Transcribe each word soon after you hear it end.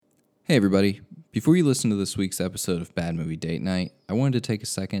Hey everybody, before you listen to this week's episode of Bad Movie Date Night, I wanted to take a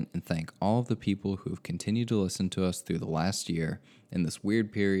second and thank all of the people who have continued to listen to us through the last year in this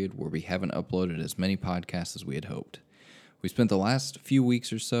weird period where we haven't uploaded as many podcasts as we had hoped. We spent the last few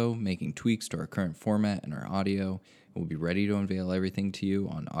weeks or so making tweaks to our current format and our audio, and we'll be ready to unveil everything to you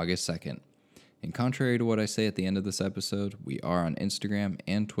on August 2nd. And contrary to what I say at the end of this episode, we are on Instagram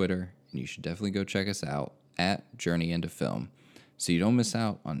and Twitter, and you should definitely go check us out at Journey Into Film, so you don't miss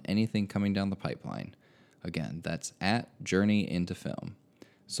out on anything coming down the pipeline. Again, that's at Journey Into Film.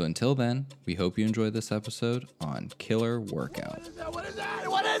 So until then, we hope you enjoy this episode on Killer Workout. What is that?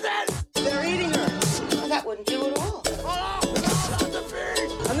 What is it? They're eating her. Well, that wouldn't do at all. Not the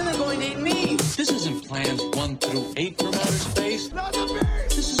beast! And then they're going to eat me. This isn't plans 1 through 8 from outer space. Not the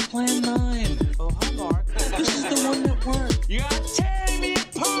beast! This is plan 9. Oh, hi, Mark. This is the one that worked. You are tearing me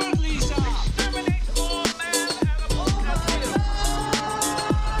apart, Lisa! Exterminate all man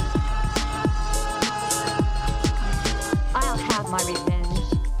I'll have my revenge,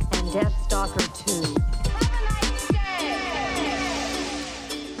 and Deathstalker too.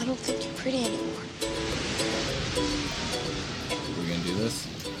 I don't think you're pretty anymore. We're going to do this?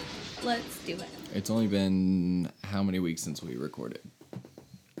 Let's do it. It's only been how many weeks since we recorded?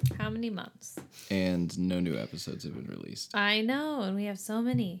 How many months? And no new episodes have been released. I know, and we have so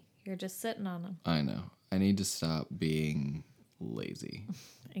many. You're just sitting on them. I know. I need to stop being lazy.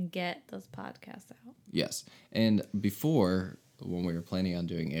 And get those podcasts out. Yes. And before, when we were planning on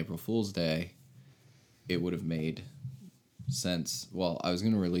doing April Fool's Day, it would have made sense. Well, I was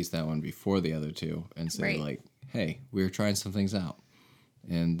going to release that one before the other two and say, Right. like, hey, we were trying some things out.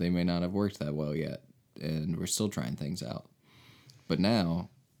 And they may not have worked that well yet. And we're still trying things out. But now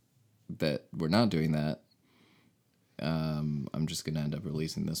that we're not doing that, I'm just going to end up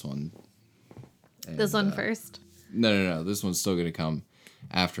releasing this one. This one first? No. This one's still going to come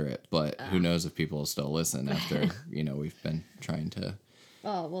after it. But who knows if people will still listen after, we've been trying to...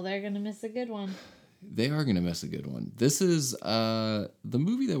 Oh, well, they're going to miss a good one. They are going to miss a good one. This is the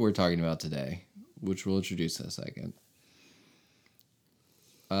movie that we're talking about today, which we'll introduce in a second.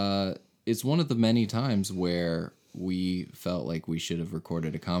 It's one of the many times where we felt like we should have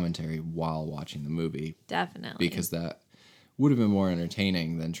recorded a commentary while watching the movie. Definitely. Because that would have been more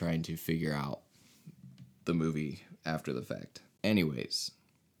entertaining than trying to figure out the movie after the fact. Anyways,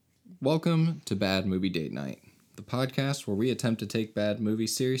 welcome to Bad Movie Date Night, the podcast where we attempt to take bad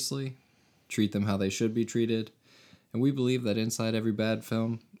movies seriously, treat them how they should be treated, and we believe that inside every bad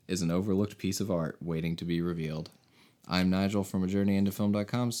film is an overlooked piece of art waiting to be revealed. I'm Nigel from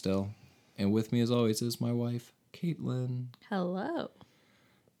AJourneyIntoFilm.com still, and with me as always is my wife, Caitlin. Hello.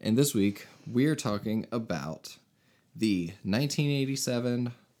 And this week, we are talking about the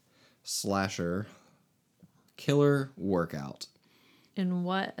 1987 slasher Killer Workout. And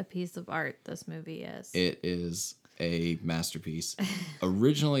what a piece of art this movie is. It is a masterpiece.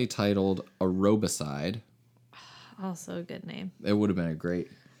 Originally titled Aerobicide. Also a good name. It would have been a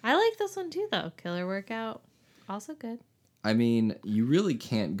great... I like this one too, though. Killer Workout. Also good. I mean, you really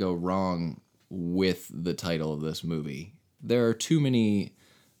can't go wrong with the title of this movie. There are too many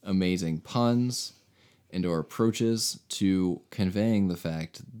amazing puns and or approaches to conveying the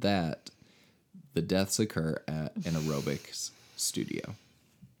fact that the deaths occur at an aerobics studio.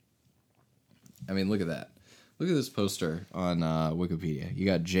 I mean, look at that. Look at this poster on Wikipedia. You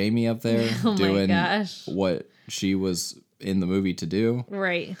got Jamie up there doing what she was in the movie to do.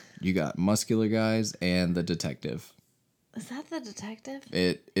 Right. You got muscular guys and the detective. Is that the detective?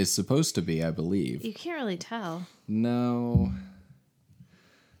 It is supposed to be, I believe. You can't really tell. No.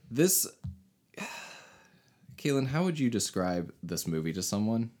 This... Kaylin, how would you describe this movie to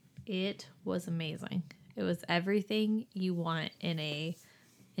someone? It was amazing. It was everything you want in a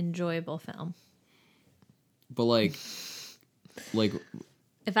enjoyable film. But like,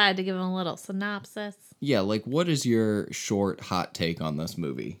 if I had to give him a little synopsis. yeah, like what is your short hot take on this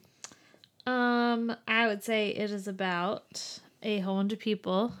movie? I would say it is about a whole bunch of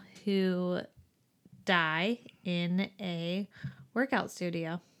people who die in a workout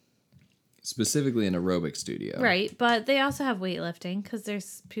studio. Specifically an aerobic studio. Right, but they also have weightlifting because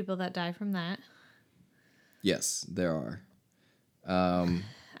there's people that die from that. Yes, there are.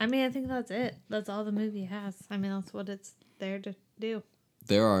 I mean, I think that's it. That's all the movie has. I mean, that's what it's there to do.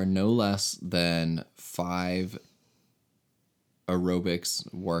 There are no less than 5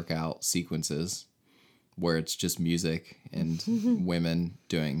 aerobics workout sequences where it's just music and women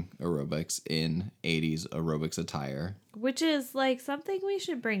doing aerobics in 80s aerobics attire. Which is like something we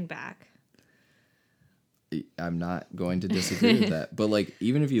should bring back. I'm not going to disagree with that. But like,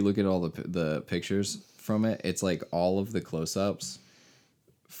 even if you look at all the pictures from it, it's like all of the close-ups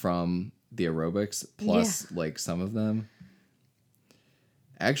from the aerobics, plus like some of them.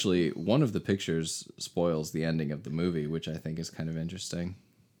 Actually, one of the pictures spoils the ending of the movie, which I think is kind of interesting.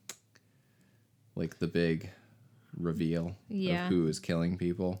 Like the big reveal of who is killing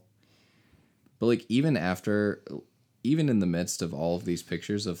people. But like even in the midst of all of these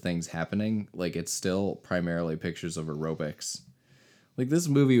pictures of things happening, like it's still primarily pictures of aerobics. Like this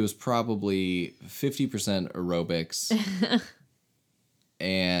movie was probably 50% aerobics.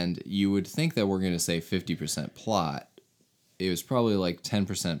 And you would think that we're going to say 50% plot. It was probably like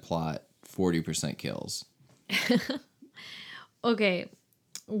 10% plot, 40% kills. Okay.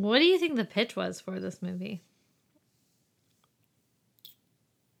 What do you think the pitch was for this movie?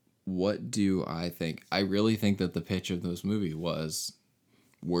 What do I think? I really think that the pitch of this movie was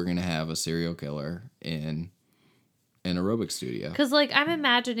we're going to have a serial killer in an aerobic studio. Because, like, I'm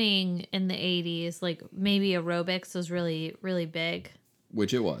imagining in the 80s, like, maybe aerobics was really, really big.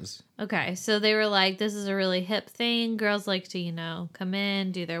 Which it was. Okay, so they were like, this is a really hip thing. Girls like to, you know, come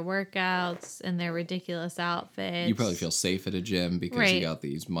in, do their workouts in their ridiculous outfits. You probably feel safe at a gym because you Right. got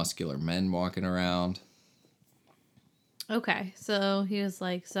these muscular men walking around. Okay, so he was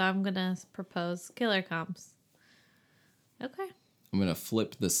like, so I'm going to propose killer comps. Okay. I'm going to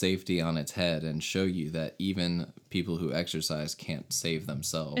flip the safety on its head and show you that even people who exercise can't save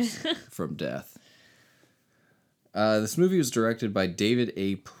themselves from death. This movie was directed by David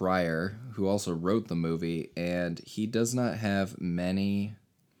A. Pryor, who also wrote the movie, and he does not have many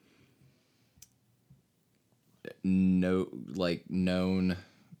known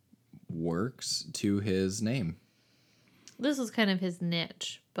works to his name. This was kind of his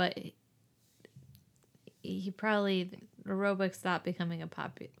niche, but he probably, aerobics stopped becoming a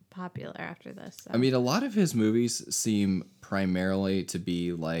popular after this. So. I mean, a lot of his movies seem primarily to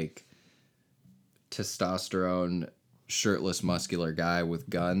be like testosterone, shirtless, muscular guy with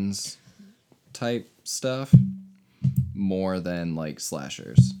guns type stuff more than like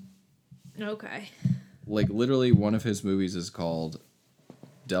slashers. Okay. Like literally one of his movies is called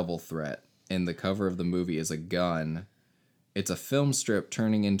Double Threat, and the cover of the movie is a gun. It's a film strip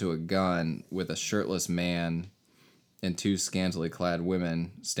turning into a gun with a shirtless man and two scantily clad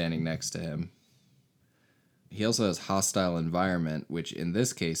women standing next to him. He also has Hostile Environment, which in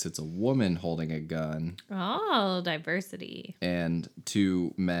this case, it's a woman holding a gun. Oh, diversity. And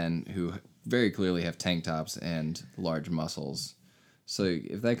two men who very clearly have tank tops and large muscles. So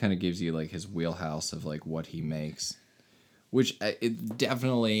if that kind of gives you like his wheelhouse of like what he makes, which it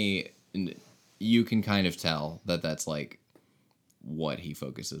definitely, you can kind of tell that that's like what he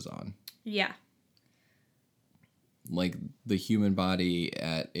focuses on. Yeah. Like the human body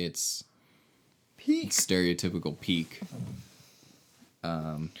at its peak, stereotypical peak.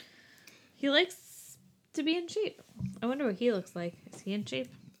 He likes to be in shape. I wonder what he looks like. Is he in shape?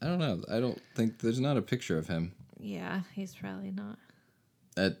 I don't know. I don't think there's not a picture of him. Yeah, he's probably not.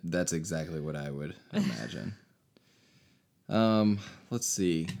 That's exactly what I would imagine. Let's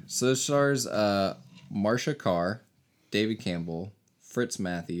see. So it stars Marsha Carr, David Campbell, Fritz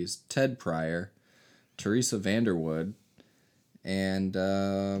Matthews, Ted Pryor, Teresa Vanderwood, and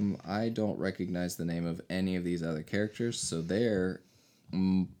I don't recognize the name of any of these other characters, so they're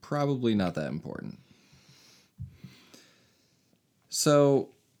probably not that important. So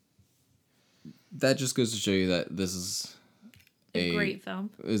that just goes to show you that this is A great film.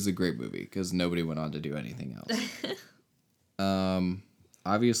 Is a great movie because nobody went on to do anything else.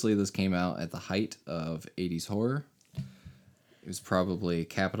 Obviously, this came out at the height of 80s horror. It was probably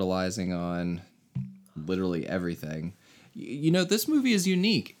capitalizing on literally everything. You know, this movie is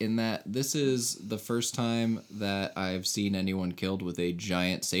unique in that this is the first time that I've seen anyone killed with a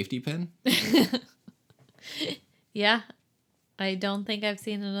giant safety pin. Yeah. I don't think I've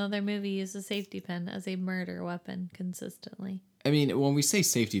seen another movie use a safety pin as a murder weapon consistently. I mean, when we say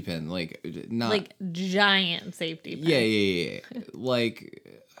safety pin, like, not... Like, giant safety pin. Yeah. Like,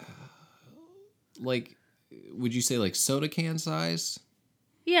 would you say, like, soda can size?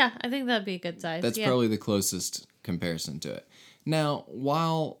 Yeah, I think that'd be a good size. That's yeah. probably the closest comparison to it. Now,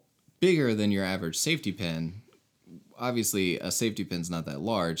 while bigger than your average safety pin, obviously a safety pin's not that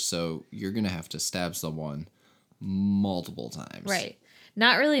large, so you're going to have to stab someone multiple times. Right.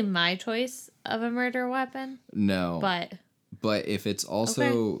 Not really my choice of a murder weapon, No. but if it's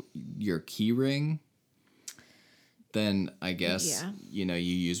also your key ring, then I guess, Yeah. you know,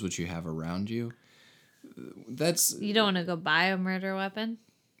 you use what you have around you. you don't want to go buy a murder weapon.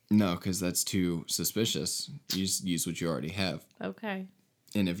 No, because that's too suspicious. You just use what you already have. Okay.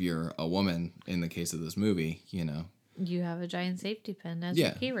 And if you're a woman, in the case of this movie, you know. You have a giant safety pin as Yeah.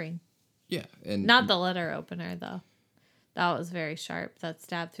 your key ring. Yeah. And Not the letter opener, though. That was very sharp. That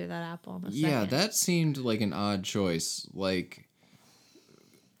stab through that apple in a Yeah, second. that seemed like an odd choice. Like,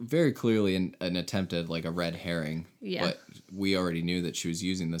 very clearly an attempt at like a red herring. Yeah. But we already knew that she was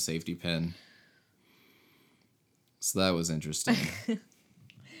using the safety pin. So that was interesting.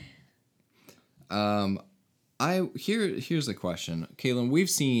 Here's a question. Caitlin, we've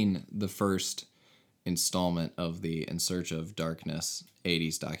seen the first installment of the In Search of Darkness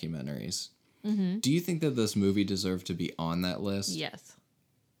 80s documentaries. Mm-hmm. Do you think that this movie deserved to be on that list? Yes.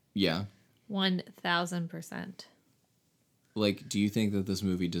 Yeah. 1000%. Like, do you think that this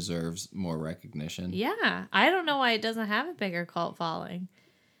movie deserves more recognition? Yeah. I don't know why it doesn't have a bigger cult following.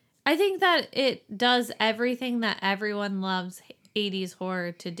 I think that it does everything that everyone loves 80s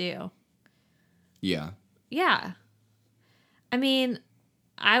horror to do. Yeah. Yeah. I think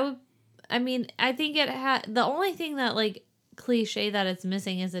it had the only thing that like cliche that it's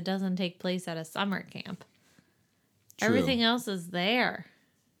missing is it doesn't take place at a summer camp. True. Everything else is there.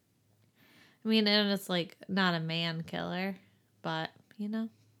 I mean, and it's like not a man killer, but you know.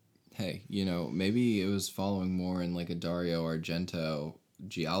 Hey, maybe it was following more in like a Dario Argento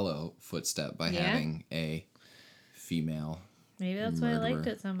Giallo footstep by having a female. Maybe that's why I liked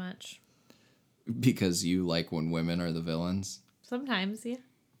murderer. it so much. Because you like when women are the villains. Sometimes, yeah.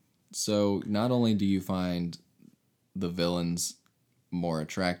 So not only do you find the villains more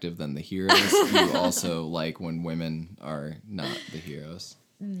attractive than the heroes, you also like when women are not the heroes.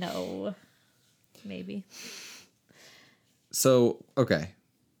 No. Maybe. So, okay.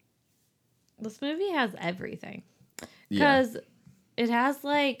 This movie has everything. Yeah. Because it has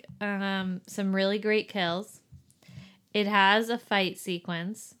like some really great kills. It has a fight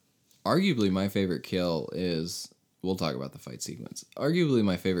sequence. Arguably my favorite kill is, we'll talk about the fight sequence. Arguably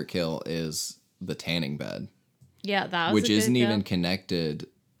my favorite kill is the tanning bed. Yeah, that was which a good isn't kill. even connected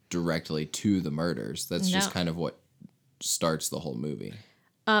directly to the murders. That's just No. kind of what starts the whole movie.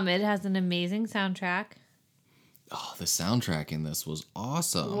 It has an amazing soundtrack. Oh, the soundtrack in this was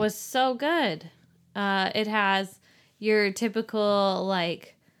awesome. Was so good. It has your typical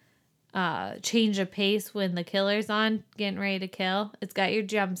like change of pace when the killer's on, getting ready to kill. It's got your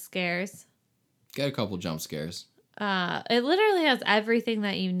jump scares. Got a couple jump scares. It literally has everything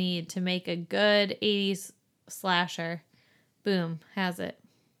that you need to make a good 80s slasher. Boom, has it.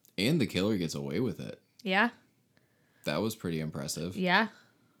 And the killer gets away with it. Yeah. That was pretty impressive. Yeah.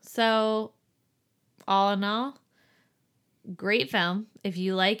 So, all in all, great film. If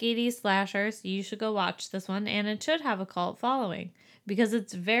you like 80s slashers, you should go watch this one, and it should have a cult following because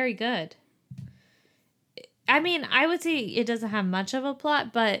it's very good. I mean, I would say it doesn't have much of a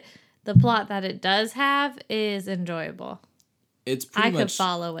plot, but the plot that it does have is enjoyable. It's pretty I much could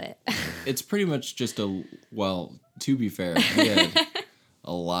follow it. It's pretty much just to be fair, we had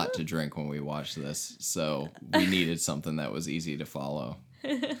a lot to drink when we watched this, so we needed something that was easy to follow.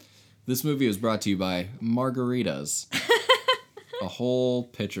 This movie was brought to you by margaritas. A whole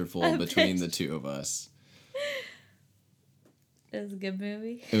pitcher full between the two of us. It was a good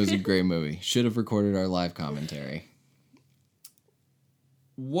movie. It was a great movie. Should have recorded our live commentary.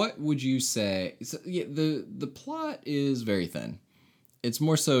 What would you say? So, yeah, the plot is very thin. It's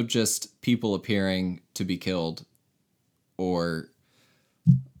more so just people appearing to be killed or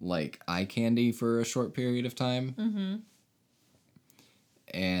like eye candy for a short period of time. Mm-hmm.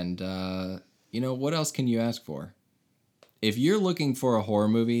 And, what else can you ask for? If you're looking for a horror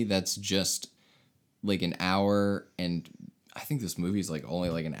movie that's just like an hour, and I think this movie is like only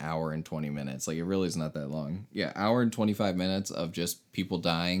like an hour and 20 minutes. Like it really is not that long. Yeah, hour and 25 minutes of just people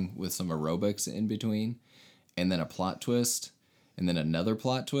dying with some aerobics in between, and then a plot twist, and then another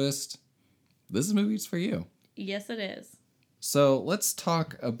plot twist. This movie's for you. Yes, it is. So let's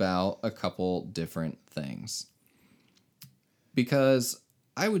talk about a couple different things. Because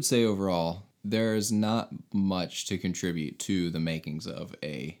I would say overall, there's not much to contribute to the makings of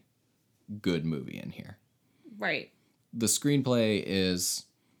a good movie in here. Right. The screenplay is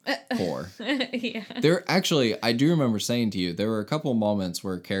poor. Yeah. I do remember saying to you, there were a couple moments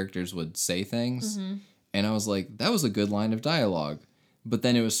where characters would say things, and I was like, that was a good line of dialogue. But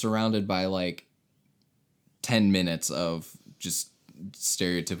then it was surrounded by like 10 minutes of just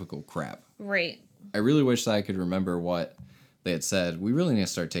stereotypical crap. Right. I really wish that I could remember what they had said. We really need to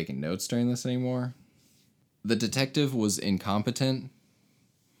start taking notes during this anymore. The detective was incompetent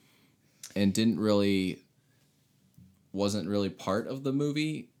and wasn't really part of the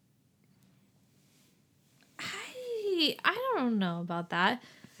movie. I don't know about that.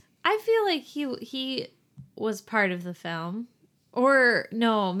 I feel like he was part of the film. Or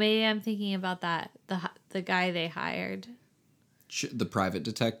no, maybe I'm thinking about that the guy they hired. The private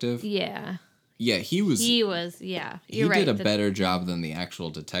detective? Yeah. Yeah, he was. He was, yeah. He You're right. did a better job than the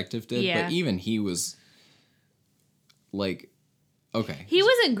actual detective did, Yeah. but even he was like, okay. He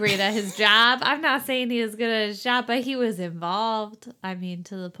wasn't great at his job. I'm not saying he was good at his job, but he was involved. I mean,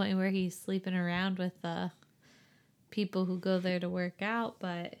 to the point where he's sleeping around with the people who go there to work out,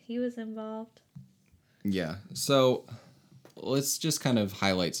 but he was involved. Yeah. So let's just kind of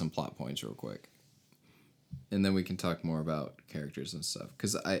highlight some plot points real quick. And then we can talk more about characters and stuff.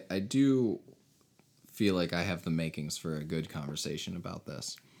 Because I do feel like I have the makings for a good conversation about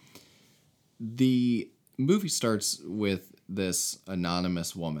this. The movie starts with this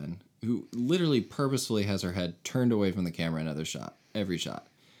anonymous woman who literally purposefully has her head turned away from the camera in every shot.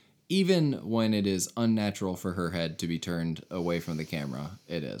 Even when it is unnatural for her head to be turned away from the camera,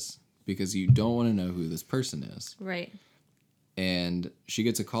 it is. Because you don't want to know who this person is. Right. And she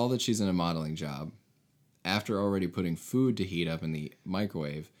gets a call that she's in a modeling job after already putting food to heat up in the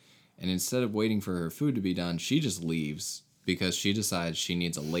microwave. And instead of waiting for her food to be done, she just leaves because she decides she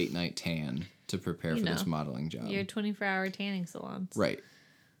needs a late night tan to prepare for this modeling job. Your 24-hour tanning salons. Right.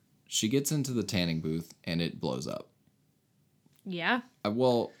 She gets into the tanning booth and it blows up. Yeah.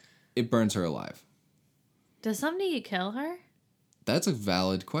 Well, it burns her alive. Does somebody kill her? That's a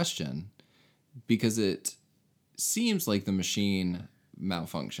valid question because it seems like the machine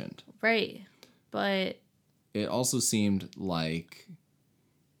malfunctioned. Right. But It also seemed like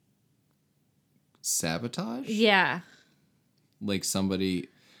sabotage. yeah. Like somebody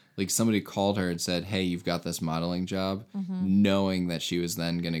called her and said, "Hey, you've got this modeling job," knowing that she was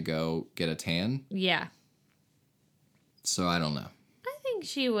then going to go get a tan. Yeah. So I don't know. I think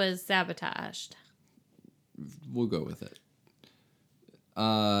she was sabotaged. We'll go with it.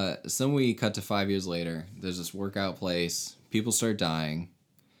 So we cut to 5 years later. There's this workout place. People start dying.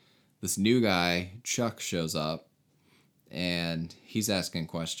 This new guy, Chuck, shows up, and he's asking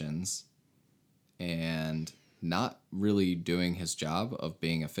questions, and not really doing his job of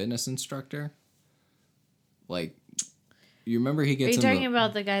being a fitness instructor. Like, you remember he Are gets you in talking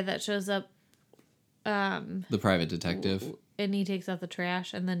about the guy that shows up the private detective? and he takes out the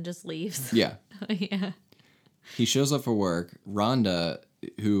trash and then just leaves? Yeah. Yeah. He shows up for work. Rhonda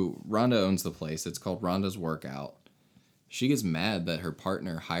owns the place. It's called Rhonda's Workout. She gets mad that her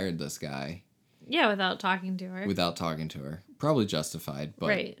partner hired this guy Yeah, without talking to her. without talking to her. Probably justified, but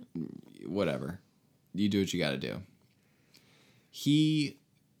Right. whatever. You do what you got to do. She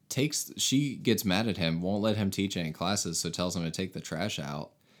gets mad at him, won't let him teach any classes, so tells him to take the trash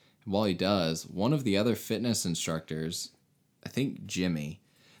out. And while he does, one of the other fitness instructors, I think Jimmy,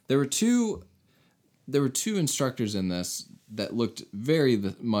 there were two instructors in this that looked very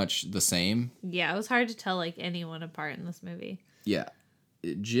much the same. Yeah, it was hard to tell like anyone apart in this movie. Yeah.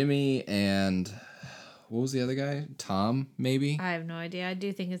 Jimmy and what was the other guy? Tom, maybe? I have no idea. I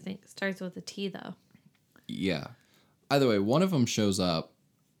do think his name starts with a T though. Yeah. Either way, one of them shows up,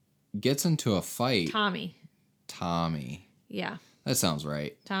 gets into a fight. Tommy. Yeah. That sounds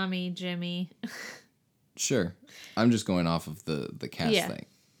right. Tommy, Jimmy. Sure. I'm just going off of the cast Yeah. thing.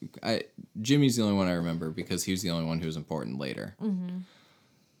 Jimmy's the only one I remember because he was the only one who was important later. Mm-hmm.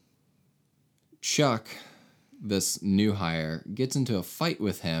 Chuck, this new hire, gets into a fight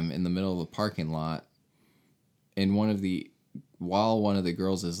with him in the middle of a parking lot. And while one of the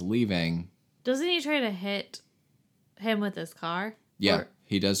girls is leaving. Doesn't he try to hit him with his car? Yeah,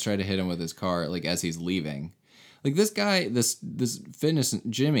 he does try to hit him with his car, like as he's leaving. Like this guy, this fitness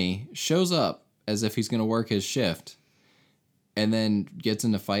Jimmy shows up as if he's gonna work his shift, and then gets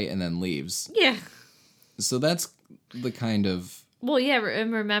in a fight and then leaves. Yeah. So that's the kind of Well, yeah,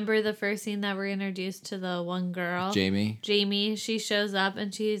 and remember the first scene that we're introduced to the one girl? Jamie. Jamie, she shows up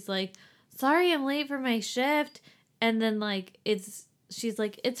and she's like, sorry, I'm late for my shift. And then she's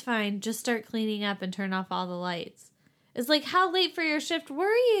like, it's fine. Just start cleaning up and turn off all the lights. It's like, how late for your shift were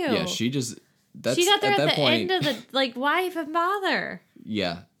you? Yeah, she got there at the end of the, why even bother?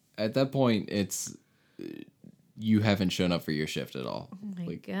 Yeah, at that point, it's you haven't shown up for your shift at all. Oh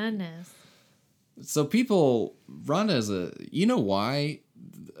my goodness. So Rhonda is you know why,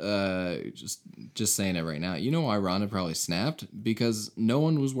 just saying it right now, you know why Rhonda probably snapped? Because no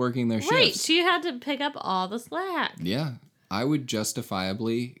one was working their shifts. Right, she had to pick up all the slack. Yeah, I would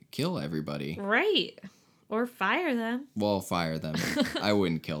justifiably kill everybody. Right. Or fire them. Well, fire them. I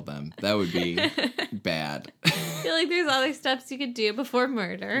wouldn't kill them. That would be bad. I feel like there's other steps you could do before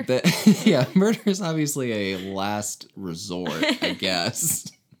murder. Yeah, murder is obviously a last resort, I guess.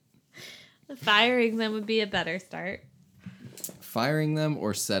 Firing them would be a better start. Firing them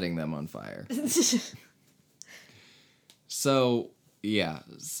or setting them on fire. So, yeah.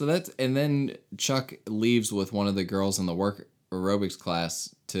 So and then Chuck leaves with one of the girls in the aerobics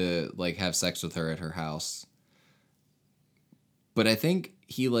class to like have sex with her at her house. But I think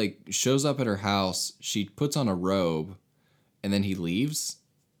he like shows up at her house, she puts on a robe, and then he leaves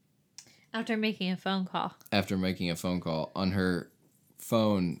After making a phone call. after making a phone call on her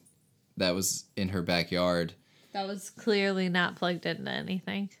phone that was in her backyard. That was clearly not plugged into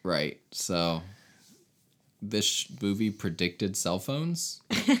anything. Right. So this movie predicted cell phones.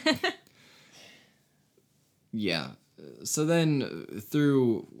 Yeah. So then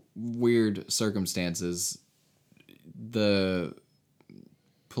through weird circumstances, the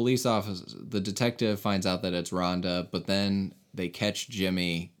the detective finds out that it's Rhonda, but then they catch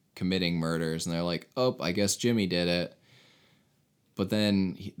Jimmy committing murders and they're like, oh, I guess Jimmy did it. But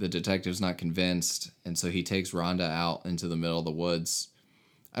then the detective's not convinced, and so he takes Rhonda out into the middle of the woods.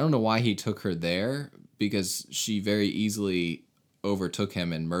 I don't know why he took her there, because she very easily overtook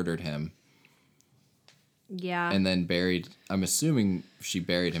him and murdered him. Yeah. And then I'm assuming she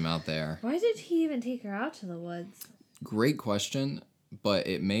buried him out there. Why did he even take her out to the woods? Great question, but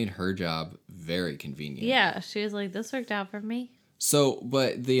it made her job very convenient. Yeah, she was like, this worked out for me. So,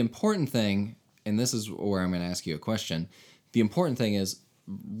 but the important thing, and this is where I'm going to ask you a question. The important thing is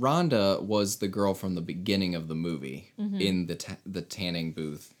Rhonda was the girl from the beginning of the movie in the tanning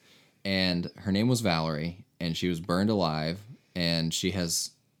booth. And her name was Valerie, and she was burned alive, and she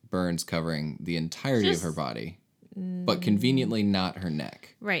has burns covering the entirety of her body. But conveniently not her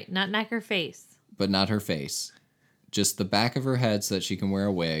neck. Right, not neck or face. But not her face. Just the back of her head so that she can wear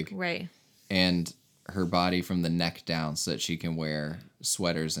a wig. Right. And her body from the neck down so that she can wear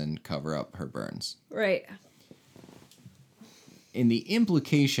sweaters and cover up her burns. Right. And the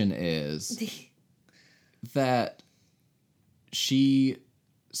implication is that she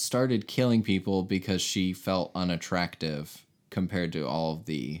started killing people because she felt unattractive compared to all of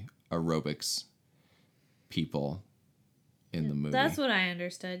the aerobics people in the movie. That's what I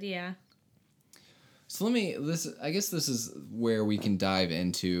understood, yeah. So I guess this is where we can dive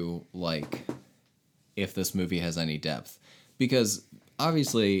into, like, if this movie has any depth. Because,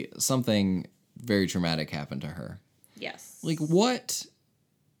 obviously, something very traumatic happened to her. Yes. Like,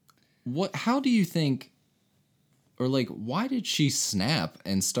 how do you think, or, like, why did she snap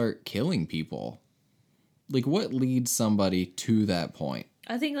and start killing people? Like, what leads somebody to that point?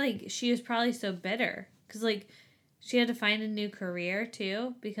 I think, like, she was probably so bitter. Because, like, she had to find a new career,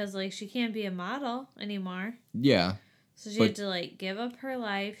 too. Because, like, she can't be a model anymore. Yeah. So she had to, like, give up her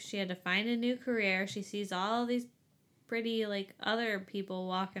life. She had to find a new career. She sees all these pretty, like, other people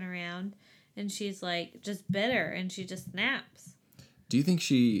walking around. And she's, like, just bitter. And she just snaps. Do you think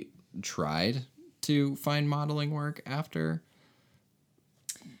she tried to find modeling work after?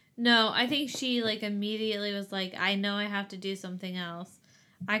 No, I think she, like, immediately was like, I know I have to do something else.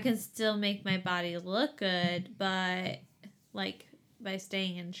 I can still make my body look good, but, like, by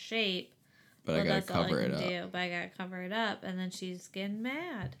staying in shape. But I gotta cover it up. But I gotta cover it up. And then she's getting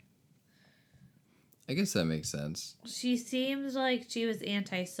mad. I guess that makes sense. She seems like she was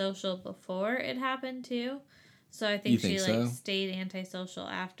antisocial before it happened, too. So I think she, like, stayed antisocial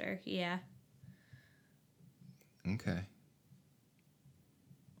after. Yeah. Okay.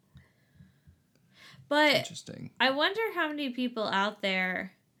 But Interesting. I wonder how many people out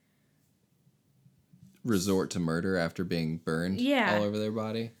there Resort to murder after being burned all over their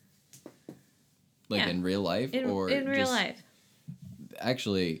body? Like in real life? In real life.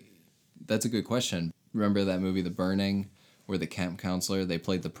 Actually, that's a good question. Remember that movie, The Burning, where the camp counselor, they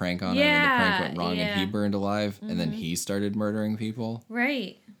played the prank on him and the prank went wrong and he burned alive and then he started murdering people?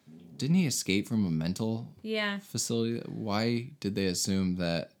 Right. Didn't he escape from a mental facility? Why did they assume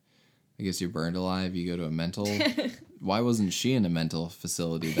that, I guess you're burned alive, you go to a mental... Why wasn't she in a mental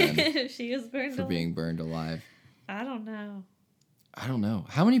facility then? She was burned for being burned alive. I don't know.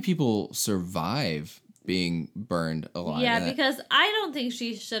 How many people survive being burned alive? Yeah, because I don't think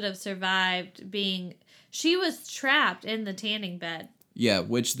she should have survived being... She was trapped in the tanning bed. Yeah,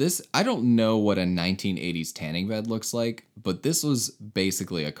 I don't know what a 1980s tanning bed looks like, but this was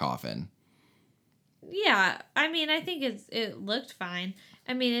basically a coffin. Yeah, I mean, I think it looked fine.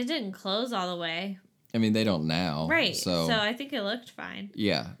 I mean, it didn't close all the way. I mean, they don't now. Right, So I think it looked fine.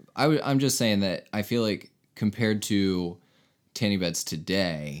 Yeah, I'm just saying that I feel like compared to tanning beds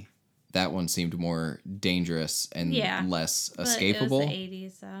today, that one seemed more dangerous and less escapable. But it was the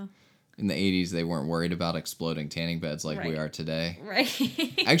 80s, so... In the 80s, they weren't worried about exploding tanning beds like we are today. Right.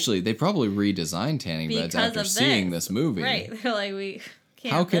 Actually, they probably redesigned tanning beds after seeing this movie. Right. They're like, we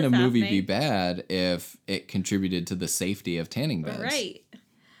can't How can a movie happening. be bad if it contributed to the safety of tanning beds? Right.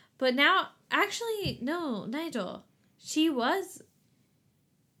 But now, actually, no, Nigel. She was...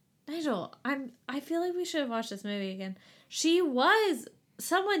 Nigel, I feel like we should have watched this movie again. She was.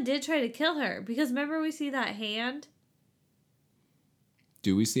 Someone did try to kill her because remember we see that hand?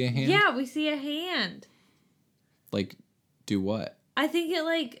 Do we see a hand? Yeah, we see a hand. Like, do what? I think it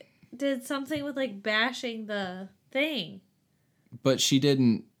like did something with like bashing the thing. But she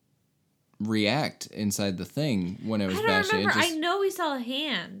didn't react inside the thing when it was I don't bashing. remember. It just, I know we saw a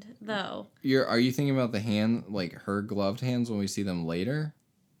hand though. are you thinking about the hand, like her gloved hands when we see them later?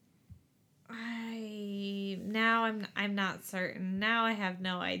 I'm not certain. Now I have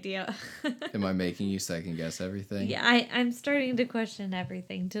no idea. Am I making you second guess everything? Yeah, I'm starting to question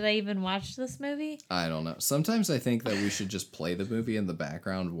everything. Did I even watch this movie? I don't know. Sometimes I think that we should just play the movie in the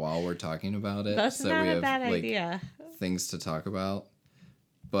background while we're talking about it. That's so not we a have bad like idea. things to talk about.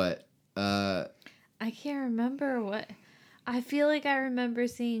 But I can't remember what. I feel like I remember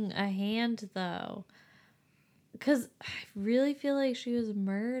seeing a hand though. Because I really feel like she was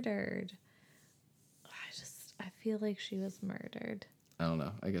murdered. I feel like she was murdered. I don't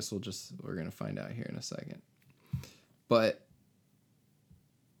know. I guess we're going to find out here in a second. But,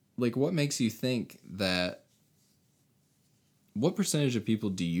 like, what makes you think that, what percentage of people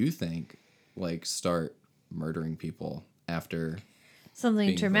do you think, like, start murdering people after Something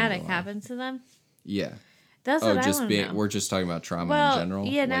being traumatic vandalized? happens to them? Yeah. That's what I want to know. We're just talking about trauma well, in general?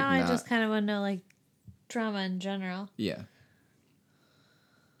 yeah, now like, I just kind of want to know, like, trauma in general. Yeah.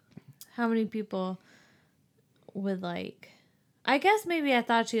 How many people would, like... I guess maybe I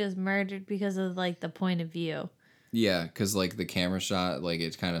thought she was murdered because of, like, the point of view. Yeah, because, like, the camera shot, like,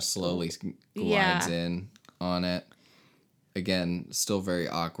 it kind of slowly glides in on it. Again, still very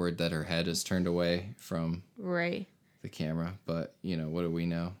awkward that her head is turned away from Right. the camera. But, you know, what do we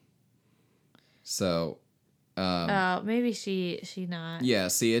know? So, maybe she not. yeah,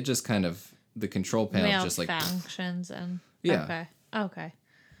 see, it just kind of, the control panel just, like, functions and... Yeah. Okay.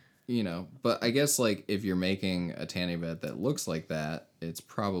 you know. But I guess, like, if you're making a tanning bed that looks like that, it's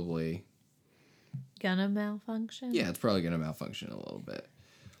probably... Gonna malfunction? Yeah, it's probably going to malfunction a little bit.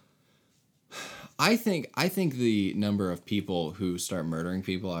 I think the number of people who start murdering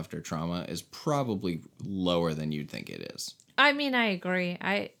people after trauma is probably lower than you'd think it is. I mean, I agree.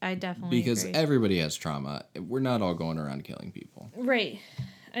 I definitely Because agree. everybody has trauma. We're not all going around killing people. Right.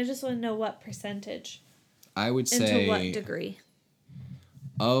 I just want to know what percentage. I would And say to what degree.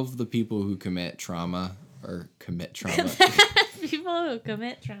 of the people who commit trauma or commit trauma, People who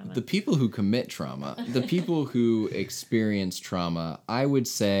commit trauma. the people who commit trauma, the people who experience trauma, I would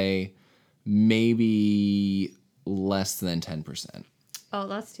say maybe less than 10%. Oh,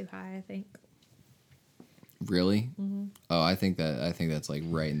 that's too high, I think. Really? Mm-hmm. Oh, I think that's like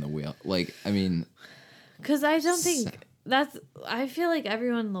right in the wheel. Like, I mean, Because I don't think I feel like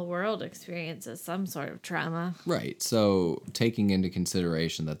everyone in the world experiences some sort of trauma. right. So taking into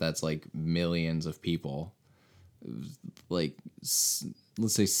consideration that that's like millions of people, like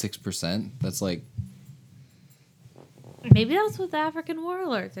let's say 6%. That's like Maybe that's what the African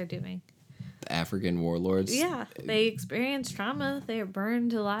warlords are doing. the African warlords. Yeah, they experience trauma. They are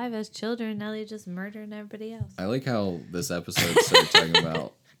burned alive as children. Now they just murdering everybody else. I like how this episode started talking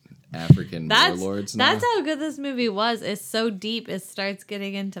about African warlords now. That's how good this movie was. It's so deep. It starts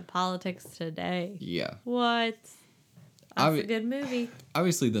getting into politics today. Yeah. What? That's a good movie.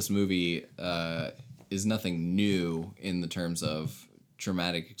 Obviously, this movie is nothing new in the terms of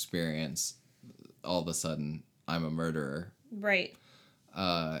traumatic experience. All of a sudden, I'm a murderer. Right.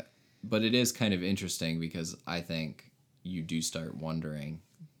 But it is kind of interesting because I think you do start wondering,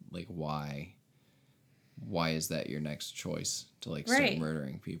 like, why is that your next choice to, like, start Right.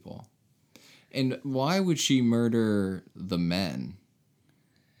 murdering people? And why would she murder the men?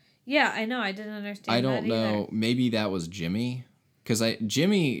 Yeah, I know. I didn't understand. I don't that know. either. Maybe that was Jimmy, because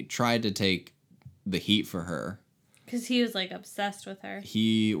Jimmy tried to take the heat for her. Because he was like obsessed with her.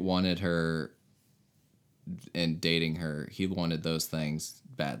 He wanted her and dating her. He wanted those things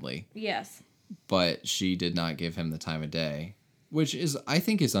badly. Yes. But she did not give him the time of day, which is, I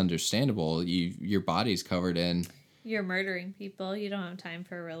think, is understandable. Your body's covered in, You're murdering people. You don't have time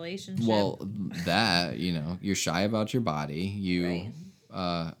for a relationship. well, that, you know, you're shy about your body. You Right.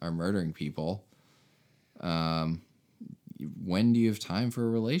 are murdering people. When do you have time for a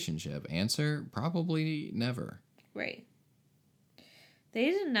relationship? Answer, probably never. Right. They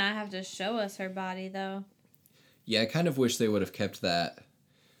did not have to show us her body, though. Yeah, I kind of wish they would have kept that,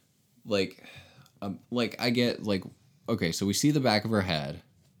 like I get, like, okay, so we see the back of her head.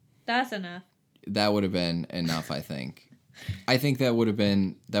 That's enough. That would have been enough, I think. I think that would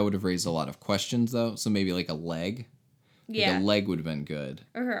have raised a lot of questions, though. So maybe like a leg. Yeah. Like a leg would have been good.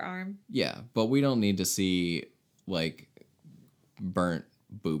 Or her arm. Yeah, but we don't need to see, like, burnt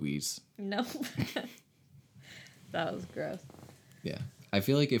boobies. No. That was gross. Yeah. I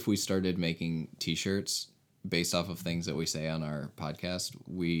feel like if we started making t-shirts based off of things that we say on our podcast,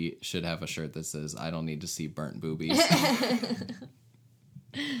 we should have a shirt that says, I don't need to see burnt boobies.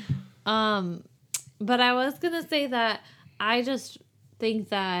 But I was going to say that I just think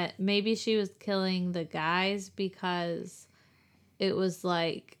that maybe she was killing the guys because it was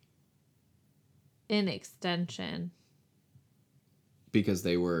like an extension. Because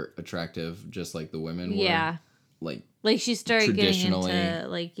they were attractive just like the women were. Yeah. Like Like she started getting traditionally- into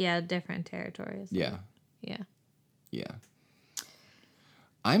like, different territories. yeah. Yeah. Yeah.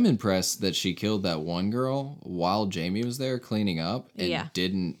 I'm impressed that she killed that one girl while Jamie was there cleaning up and Yeah.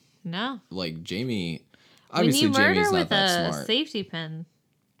 didn't No. like Jamie. When Obviously, you murder Jamie's not with that a smart. safety pin,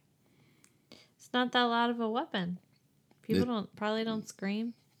 it's not that loud of a weapon. People probably don't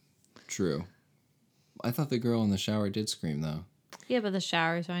scream. True. I thought the girl in the shower did scream though. Yeah, but the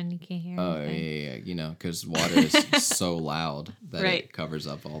shower's on, you can't hear Oh anything. yeah. You know, because water is so loud that Right. it covers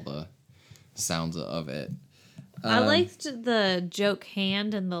up all the sounds of it. I liked the joke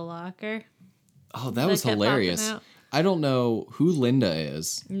hand in the locker. Oh, that was kept popping hilarious. out. I don't know who Linda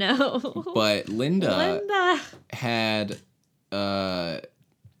is, No. but Linda Linda. had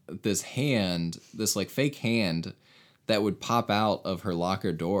this hand, this like fake hand that would pop out of her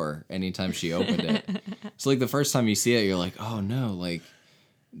locker door anytime she opened it. So like the first time you see it, you're like, oh no, like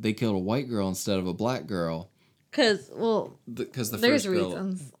they killed a white girl instead of a black girl. Because, well, Because the there's first girl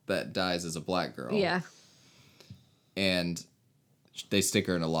reasons. that dies is a black girl. Yeah. And they stick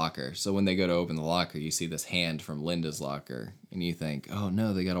her in a locker. So when they go to open the locker, you see this hand from Linda's locker. And you think, oh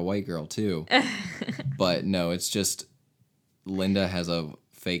no, they got a white girl too. But no, it's just Linda has a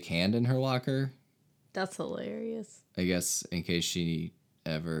fake hand in her locker. That's hilarious. I guess in case she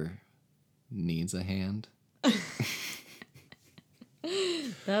ever needs a hand.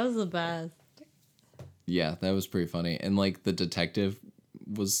 That was the best. Yeah, that was pretty funny. And like the detective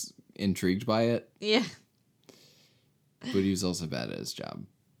was intrigued by it, Yeah. but he was also bad at his job.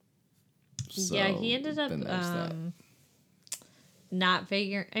 So, Yeah, he ended up then there's that. not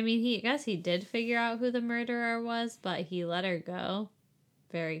figure. I mean, I guess he did figure out who the murderer was, but he let her go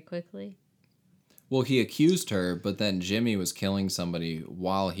very quickly. Well, he accused her, but then Jimmy was killing somebody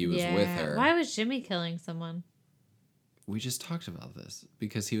while he was with her. Why was Jimmy killing someone? We just talked about this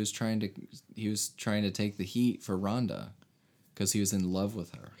because he was trying to take the heat for Rhonda because he was in love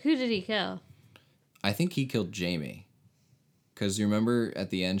with her. Who did he kill? I think he killed Jamie. Because you remember at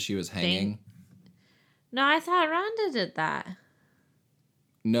the end she was hanging? No, I thought Rhonda did that.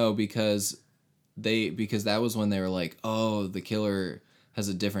 No, because that was when they were like, oh, the killer has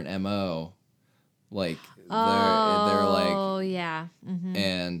a different MO. Like they're like, Oh, yeah. Mhm.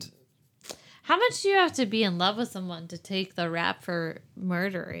 and How much do you have to be in love with someone to take the rap for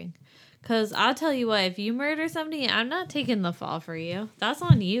murdering? Because I'll tell you what, if you murder somebody, I'm not taking the fall for you. That's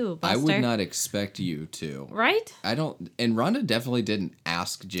on you, Buster. I would not expect you to. Right? I don't. And Rhonda definitely didn't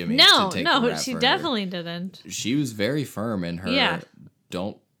ask Jimmy No, to take the no, rap she for her. definitely didn't. She was very firm in her. Yeah.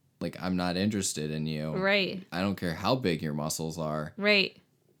 Don't like. I'm not interested in you. Right, I don't care how big your muscles are. right.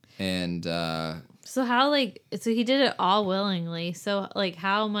 And So so he did it all willingly. So like,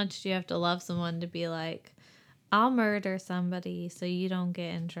 how much do you have to love someone to be like, I'll murder somebody so you don't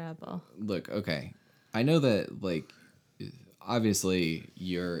get in trouble? look, okay, I know that like, obviously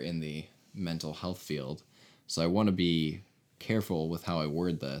you're in the mental health field, so I want to be careful with how I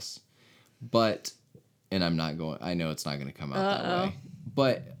word this, but, and I'm not going. I know it's not going to come out that way.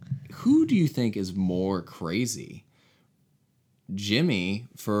 But who do you think is more crazy? Jimmy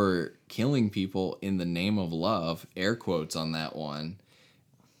for killing people in the name of love, air quotes on that one,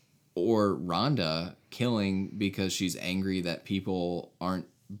 or Rhonda killing because she's angry that people aren't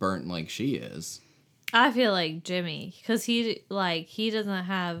burnt like she is. I feel like Jimmy, because he doesn't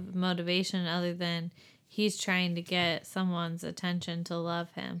have motivation other than he's trying to get someone's attention to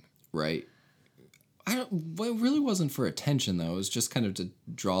love him. Right? It really wasn't for attention though. It was just kind of to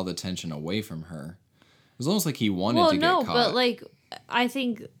draw the attention away from her. It was almost like he wanted to get caught. But like, I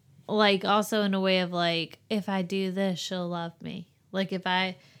think like also in a way of like, if I do this, she'll love me. Like if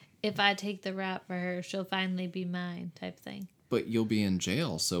I take the rap for her, she'll finally be mine type thing. But you'll be in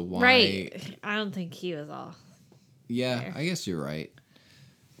jail, so why? Right. I don't think he was all. Yeah, there. I guess you're right.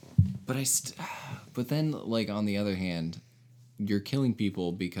 But but then like on the other hand, you're killing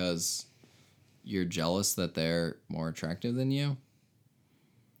people because you're jealous that they're more attractive than you.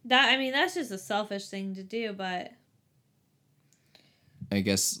 That's just a selfish thing to do, but I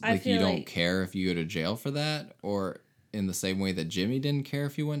guess I like you feel don't like- care if you go to jail for that, or in the same way that Jimmy didn't care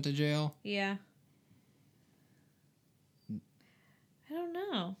if you went to jail. yeah. I don't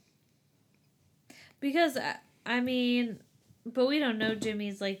know. Because I mean, but we don't know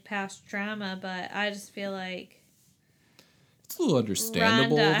Jimmy's like past trauma, but I just feel like It's a little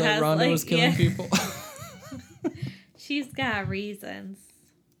understandable Rhonda that has, Rhonda like, was killing yeah. people. she's got reasons.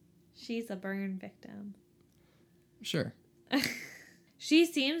 She's a burn victim. Sure. She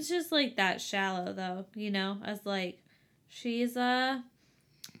seems just like that shallow though, as like she's a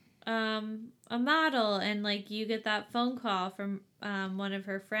model, and like you get that phone call from one of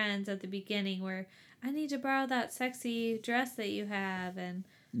her friends at the beginning where I need to borrow that sexy dress that you have, and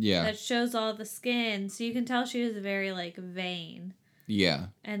Yeah. that shows all the skin, so you can tell she was very like vain. Yeah.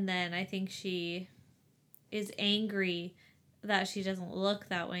 And then I think she is angry that she doesn't look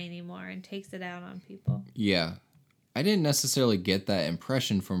that way anymore and takes it out on people. Yeah. I didn't necessarily get that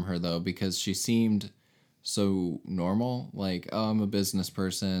impression from her, though, because she seemed so normal. Like, oh, I'm a business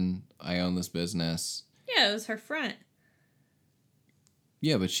person. I own this business. Yeah, it was her front.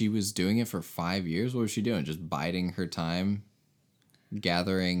 Yeah, but she was doing it for 5 years. What was she doing? Just biding her time?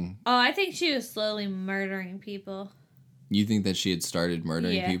 Gathering? Oh, I think she was slowly murdering people. You think that she had started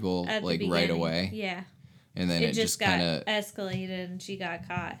murdering people, at the like, right beginning. away? Yeah. And then it just got kind of... escalated and she got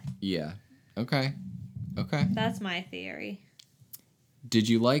caught. Yeah. Okay. Okay. That's my theory. Did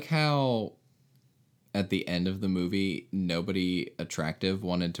you like how at the end of the movie nobody attractive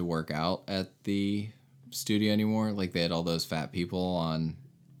wanted to work out at the studio anymore? Like they had all those fat people on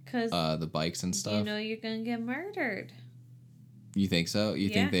Because the bikes and stuff. you know you're going to get murdered. You think so? You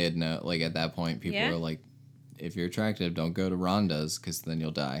Yeah. think they had no, like at that point people Yeah. were like, if you're attractive, don't go to Rhonda's because then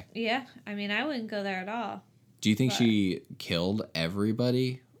you'll die. Yeah. I mean, I wouldn't go there at all. Do you think But- she killed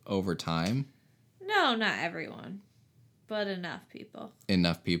everybody over time? No, not everyone. But enough people.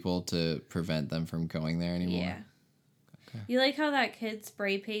 Enough people to prevent them from going there anymore? Yeah. Okay. You like how that kid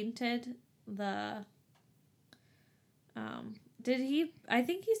spray painted the... Did he... I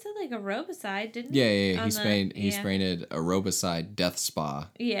think he said like aerobicide, didn't Yeah, he? yeah, yeah. On He the- sprayed he yeah. sprayed Aerobicide Death Spa,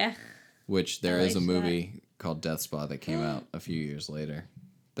 Yeah. which there I is a liked that. movie called Death Spa that came out a few years later.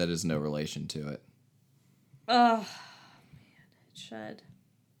 That is no relation to it. Oh, man. It should.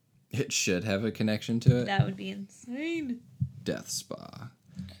 It should have a connection to it. That would be insane. Death Spa.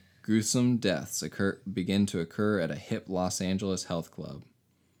 Gruesome deaths begin to occur at a hip Los Angeles health club.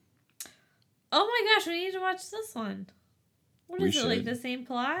 Oh my gosh, we need to watch this one. What We is it, like should. the same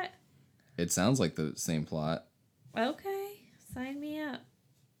plot? It sounds like the same plot. Okay, sign me up.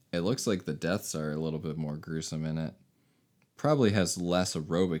 It looks like the deaths are a little bit more gruesome in it. Probably has less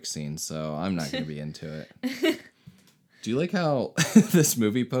aerobic scenes, so I'm not going to be into it. Do you like how this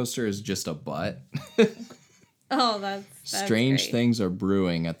movie poster is just a butt? Oh, that's Strange great. things are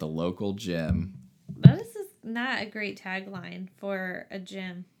brewing at the local gym. That is just not a great tagline for a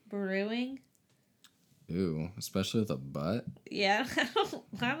gym. Brewing? Ooh, especially with a butt. Yeah,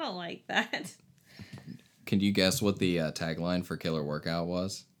 I don't like that. Can you guess what the tagline for Killer Workout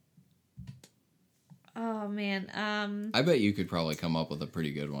was? Oh man, I bet you could probably come up with a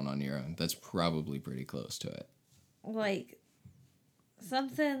pretty good one on your own. That's probably pretty close to it. like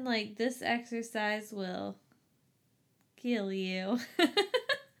something like this exercise will kill you.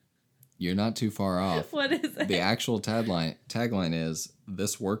 You're not too far off. What is it? The actual tagline is,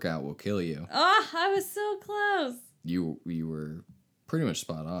 "This workout will kill you." Oh, I was so close. You were pretty much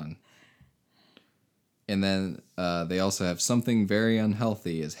spot on. And then they also have something very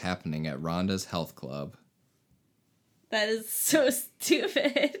unhealthy is happening at Rhonda's health club. That is so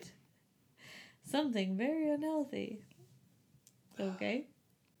stupid. Something very unhealthy. Okay.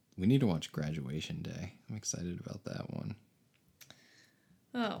 We need to watch Graduation Day. I'm excited about that one.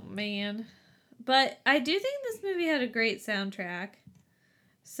 Oh, man. But I do think this movie had a great soundtrack.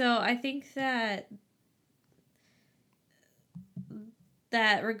 So I think that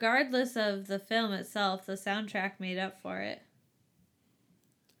regardless of the film itself, the soundtrack made up for it.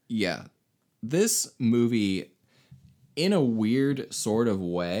 Yeah. This movie, in a weird sort of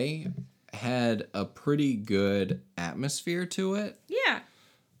way, had a pretty good atmosphere to it. Yeah.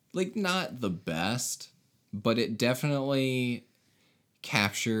 Like, not the best, but it definitely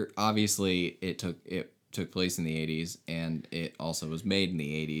captured... Obviously, it took place in the 80s, and it also was made in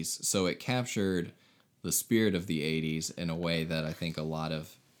the 80s, so it captured the spirit of the 80s in a way that I think a lot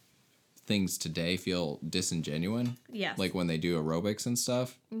of things today feel disingenuous. Yes. Like when they do aerobics and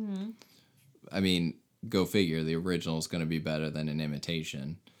stuff. Mm-hmm. I mean, go figure, the original is going to be better than an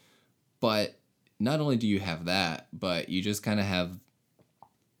imitation. But not only do you have that, but you just kind of have...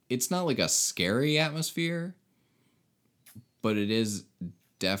 It's not like a scary atmosphere, but it is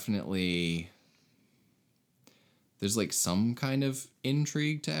definitely... There's like some kind of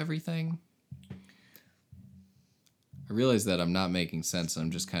intrigue to everything. I realize that I'm not making sense.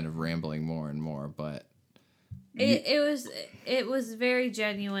 I'm just kind of rambling more and more, but It was very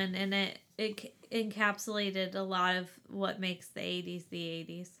genuine, and it encapsulated a lot of what makes the 80s the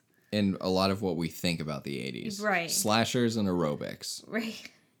 80s. And a lot of what we think about the 80s. Right. Slashers and aerobics. Right.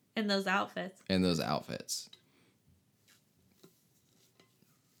 And those outfits. And those outfits.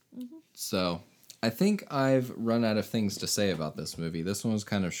 So, I think I've run out of things to say about this movie. This one was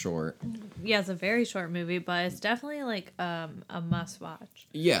kind of short. Yeah, it's a very short movie, but it's definitely like a must watch.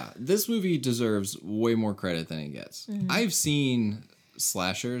 Yeah, this movie deserves way more credit than it gets. I've seen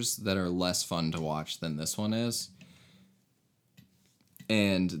slashers that are less fun to watch than this one is.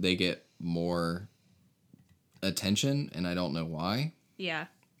 And they get more attention, and I don't know why. Yeah.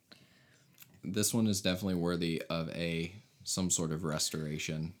 This one is definitely worthy of some sort of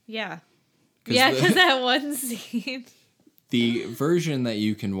restoration. Yeah. 'Cause Yeah, because that one scene. The version that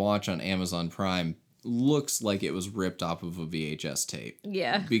you can watch on Amazon Prime looks like it was ripped off of a VHS tape.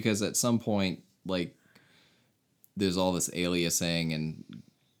 Yeah. Because at some point, like, there's all this aliasing and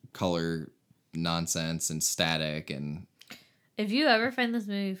color nonsense and static, and If you ever find this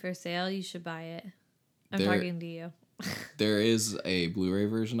movie for sale, you should buy it. I'm talking to you. there is a Blu-ray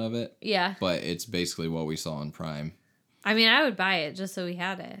version of it, Yeah. but it's basically what we saw on Prime. I mean, I would buy it just so we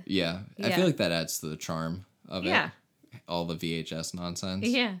had it. Yeah. I Yeah. feel like that adds to the charm of Yeah. it. All the VHS nonsense.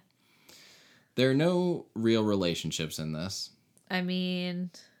 Yeah. There are no real relationships in this. I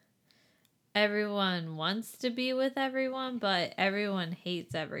mean, everyone wants to be with everyone, but everyone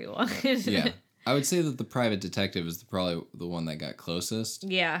hates everyone. Yeah. I would say that the private detective is probably the one that got closest,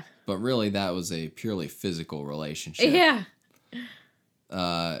 Yeah. but really that was a purely physical relationship. Yeah.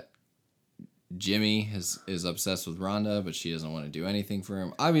 Jimmy is obsessed with Rhonda, but she doesn't want to do anything for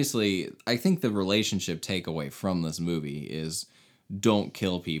him. Obviously, I think the relationship takeaway from this movie is don't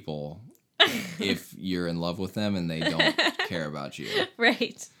kill people if you're in love with them and they don't care about you.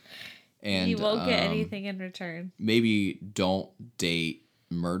 Right. And You won't get anything in return. maybe don't date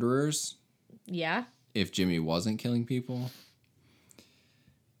murderers Yeah. if Jimmy wasn't killing people.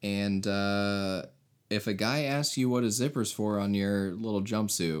 And if a guy asks you what a zipper's for on your little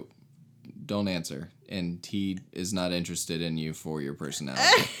jumpsuit, don't answer. And he is not interested in you for your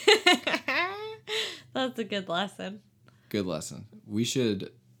personality. That's a good lesson. Good lesson. We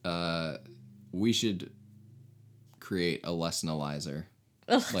should create a lessonalizer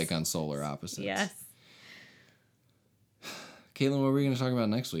like on Solar Opposites. Yes. Caitlin, what are we going to talk about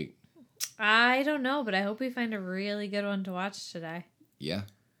next week? I don't know, but I hope we find a really good one to watch today. Yeah,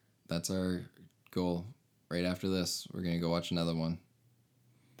 that's our goal. Right after this, we're going to go watch another one.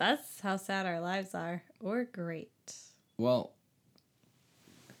 That's how sad our lives are. Or great. Well,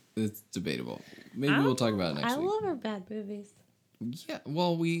 it's debatable. Maybe we'll talk about it next I week. love our bad movies. Yeah,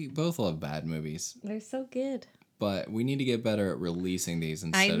 well, we both love bad movies, They're so good. but we need to get better at releasing these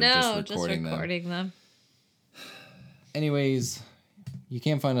instead I know, of just recording them. them. Anyways, you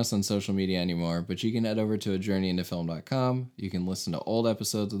can't find us on social media anymore, but you can head over to ajourneyintofilm.com. You can listen to old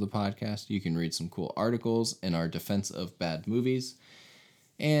episodes of the podcast. You can read some cool articles in our defense of bad movies.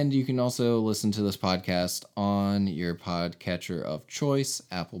 And you can also listen to this podcast on your podcatcher of choice,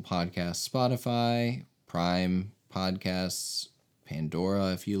 Apple Podcasts, Spotify, Prime Podcasts,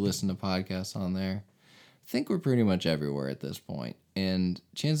 Pandora, if you listen to podcasts on there. I think we're pretty much everywhere at this point. And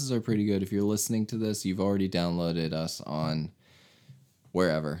chances are pretty good if you're listening to this, you've already downloaded us on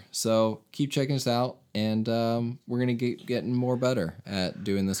wherever. So keep checking us out, and we're going to get getting more better at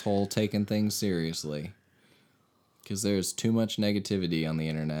doing this whole taking things seriously. Because there's too much negativity on the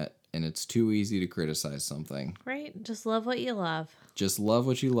internet, and it's too easy to criticize something. Right? Just love what you love. Just love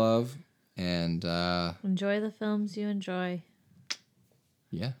what you love, and Enjoy the films you enjoy.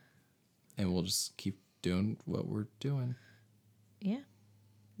 yeah. And we'll just keep doing what we're doing. Yeah.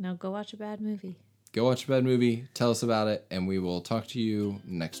 Now go watch a bad movie. Go watch a bad movie, tell us about it, and we will talk to you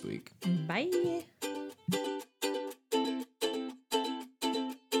next week. Bye.